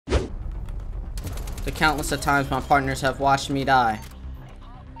The countless of times my partners have watched me die.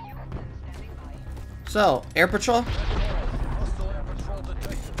 So, air patrol?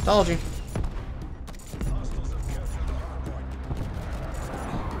 Told you.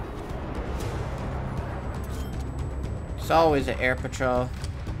 It's always an air patrol.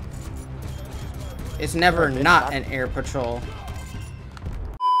 It's never not an air patrol.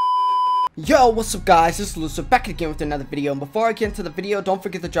 Yo, what's up guys, this is Elusiive back again with another video, and before I get into the video, don't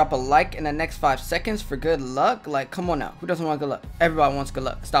forget to drop a like in the next 5 seconds for good luck. Like, come on now, who doesn't want good luck? Everybody wants good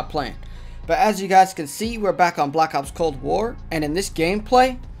luck, stop playing. But as you guys can see, we're back on Black Ops Cold War, and in this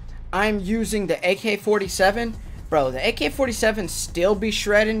gameplay, I'm using the AK-47. Bro, the AK-47 still be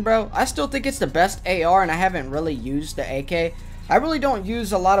shredding, bro. I still think it's the best AR, and I haven't really used the AK. I really don't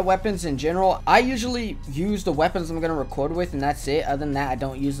use a lot of weapons in general. I usually use the weapons I'm going to record with, and that's it. Other than that, I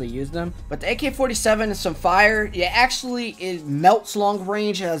don't usually use them. But the AK-47 is some fire. It melts long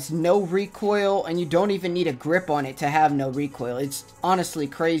range, it has no recoil, and you don't even need a grip on it to have no recoil. It's honestly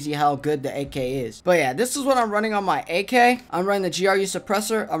crazy how good the AK is. But yeah, this is what I'm running on my AK. I'm running the GRU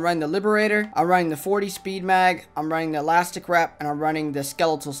suppressor, I'm running the Liberator, I'm running the 40 speed mag, I'm running the elastic wrap, and I'm running the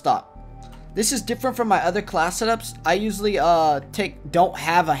skeletal stock. This is different from my other class setups. I usually don't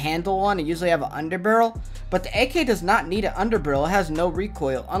have a handle on. I usually have an underbarrel. But the AK does not need an underbarrel. It has no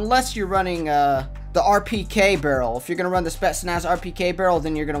recoil. Unless you're running the RPK barrel. If you're going to run the Spetsnaz RPK barrel,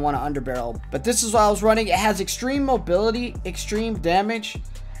 then you're going to want an underbarrel. But this is what I was running. It has extreme mobility, extreme damage.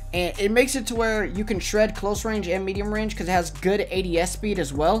 And it makes it to where you can shred close range and medium range because it has good ADS speed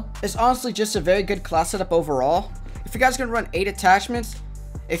as well. It's honestly just a very good class setup overall. If you guys are going to run 8 attachments,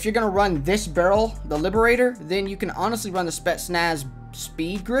 if you're going to run this barrel, the Liberator, then you can honestly run the Spetsnaz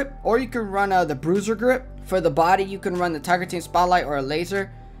speed grip, or you can run the bruiser grip. For the body, you can run the Tiger Team Spotlight or a laser.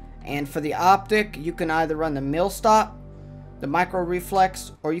 And for the optic, you can either run the mill stop, the micro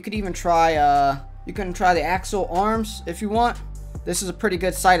reflex, or you could even try the Axial arms if you want. This is a pretty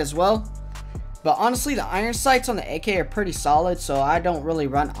good sight as well. But honestly, the iron sights on the AK are pretty solid, so I don't really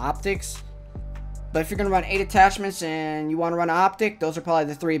run optics. But if you're going to run 8 attachments and you want to run an optic, those are probably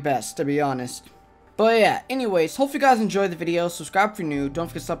the 3 best, to be honest. But yeah, anyways, hope you guys enjoyed the video. Subscribe if you're new. Don't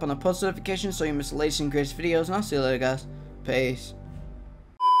forget to slap on the post notifications so you miss the latest and greatest videos. And I'll see you later, guys. Peace.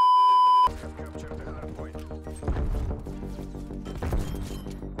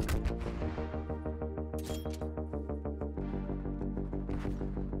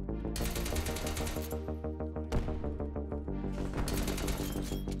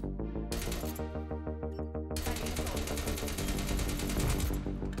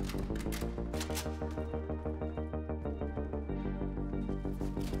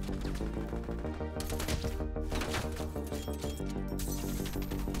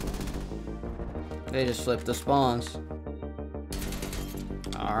 They just flipped the spawns.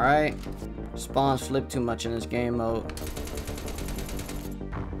 Alright. Spawns flip too much in this game mode.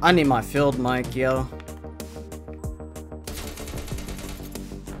 I need my field mic, yo.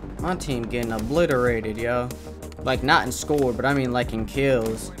 My team getting obliterated, yo. Like, not in score, but I mean like in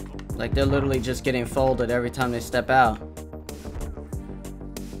kills. Like, they're literally just getting folded every time they step out.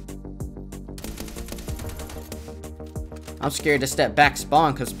 I'm scared to step back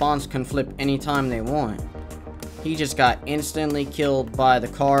spawn because spawns can flip anytime they want. He just got instantly killed by the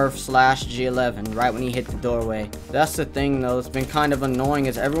Carve/G11 right when he hit the doorway. That's the thing though, it's been kind of annoying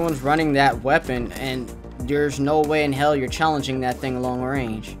is everyone's running that weapon and there's no way in hell you're challenging that thing long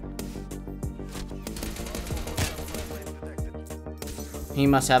range. He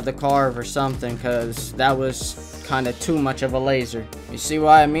must have the Carve or something because that was kind of too much of a laser. You see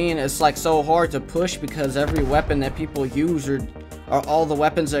what I mean? It's like so hard to push because every weapon that people use or all the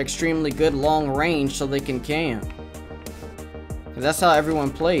weapons are extremely good long range so they can camp. That's how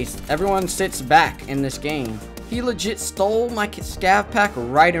everyone plays. Everyone sits back in this game. He legit stole my scav pack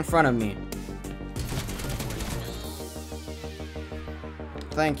right in front of me.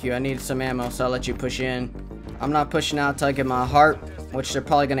 Thank you, I needed some ammo so I'll let you push in. I'm not pushing out till I get my heart, which they're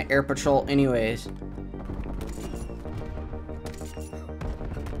probably gonna air patrol anyways.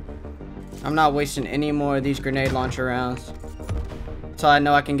 I'm not wasting any more of these grenade launcher rounds until I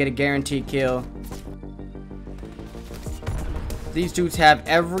know I can get a guaranteed kill. These dudes have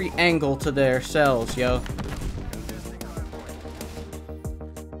every angle to their cells, yo.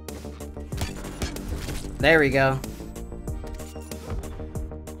 There we go.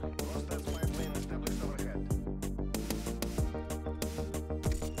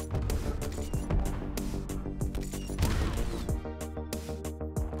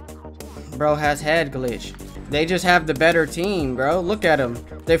 Bro has head glitch. They just have the better team, bro. Look at them.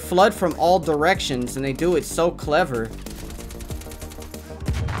 They flood from all directions and they do it so clever.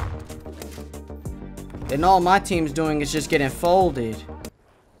 And all my team's doing is just getting folded.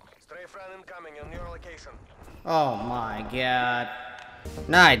 Oh my god.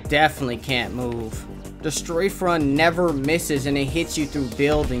 Now I definitely can't move. The strafe run never misses and it hits you through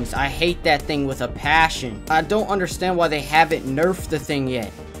buildings. I hate that thing with a passion. I don't understand why they haven't nerfed the thing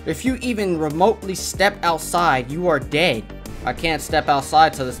yet. If you even remotely step outside, you are dead. I can't step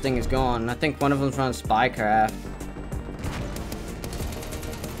outside till this thing is gone. I think one of them's running Spycraft.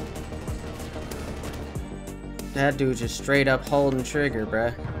 That dude just straight up holding trigger,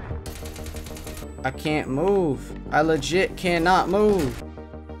 bruh. I can't move. I legit cannot move.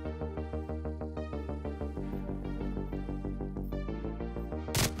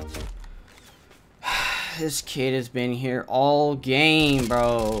 This kid has been here all game,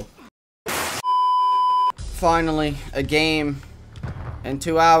 bro. Finally, a game and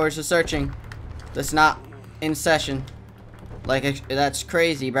 2 hours of searching that's not in session. Like, that's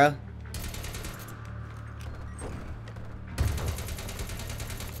crazy, bro.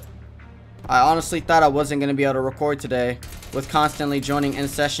 I honestly thought I wasn't going to be able to record today with constantly joining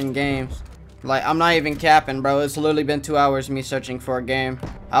in-session games. Like, I'm not even capping, bro. It's literally been 2 hours of me searching for a game.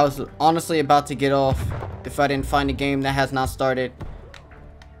 I was honestly about to get off if I didn't find a game that has not started.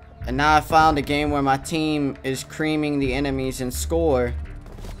 And now I found a game where my team is creaming the enemies and score.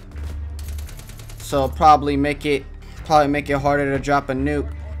 So it'll probably make it harder to drop a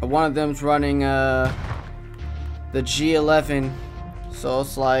nuke. One of them's running the G11. So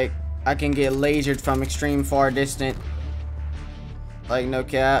it's like I can get lasered from extreme far distant. Like, no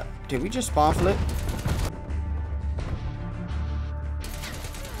cap. Did we just spawn flip?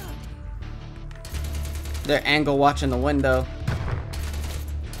 They're angle watching the window.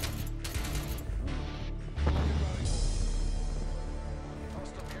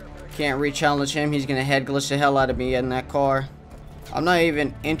 Can't re-challenge him. He's gonna head glitch the hell out of me in that car. I'm not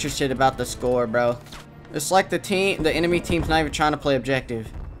even interested about the score, bro. It's like the enemy team's not even trying to play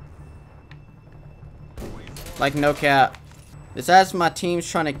objective. Like, no cap. It's as my team's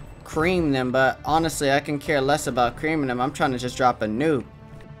trying to cream them, but honestly, I can care less about creaming them. I'm trying to just drop a nuke.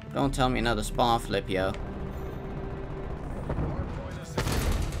 Don't tell me another spawn flip, yo.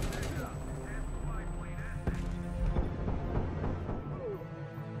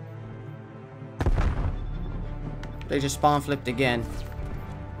 They just spawn flipped again.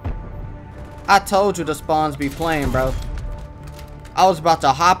 I told you the spawns be playing, bro. I was about to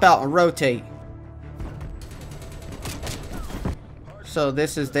hop out and rotate. So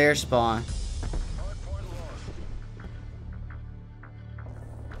this is their spawn.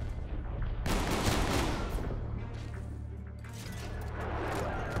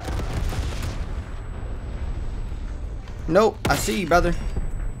 Nope, I see you, brother.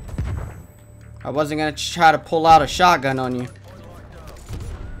 I wasn't gonna try to pull out a shotgun on you.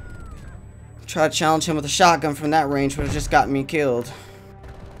 Try to challenge him with a shotgun from that range would have just got me killed.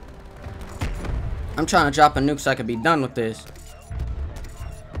 I'm trying to drop a nuke so I could be done with this.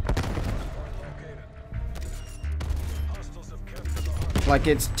 Like,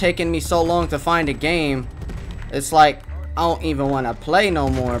 it's taken me so long to find a game. It's like I don't even want to play no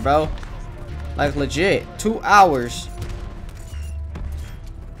more, bro. Like, legit, 2 hours.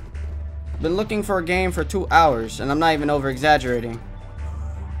 Been looking for a game for 2 hours, and I'm not even over exaggerating.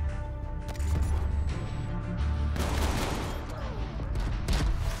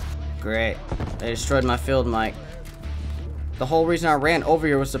 Great. They destroyed my field mic. The whole reason I ran over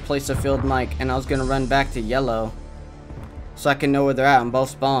here was to place a field mic, and I was gonna run back to yellow so I can know where they're at on both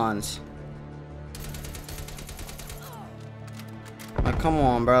spawns. Like, come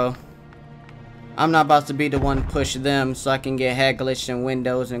on, bro. I'm not about to be the one to push them so I can get head glitched in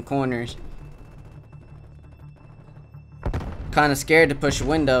windows and corners. Kinda scared to push a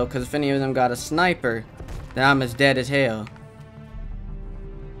window, because if any of them got a sniper, then I'm as dead as hell.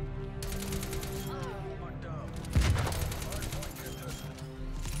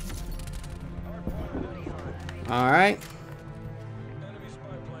 Alright.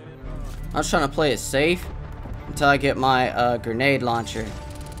 I was trying to play it safe until I get my grenade launcher.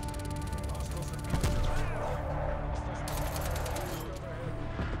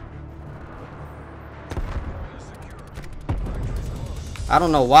 I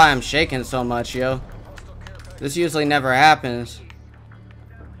don't know why I'm shaking so much, yo. This usually never happens.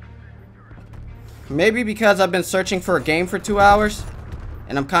 Maybe because I've been searching for a game for 2 hours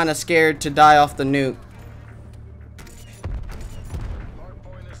and I'm kind of scared to die off the nuke.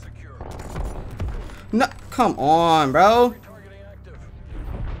 No, come on, bro.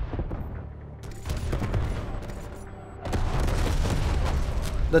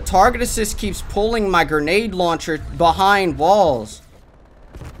 The target assist keeps pulling my grenade launcher behind walls.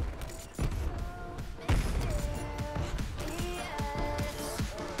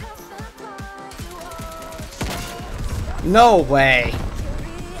 No way.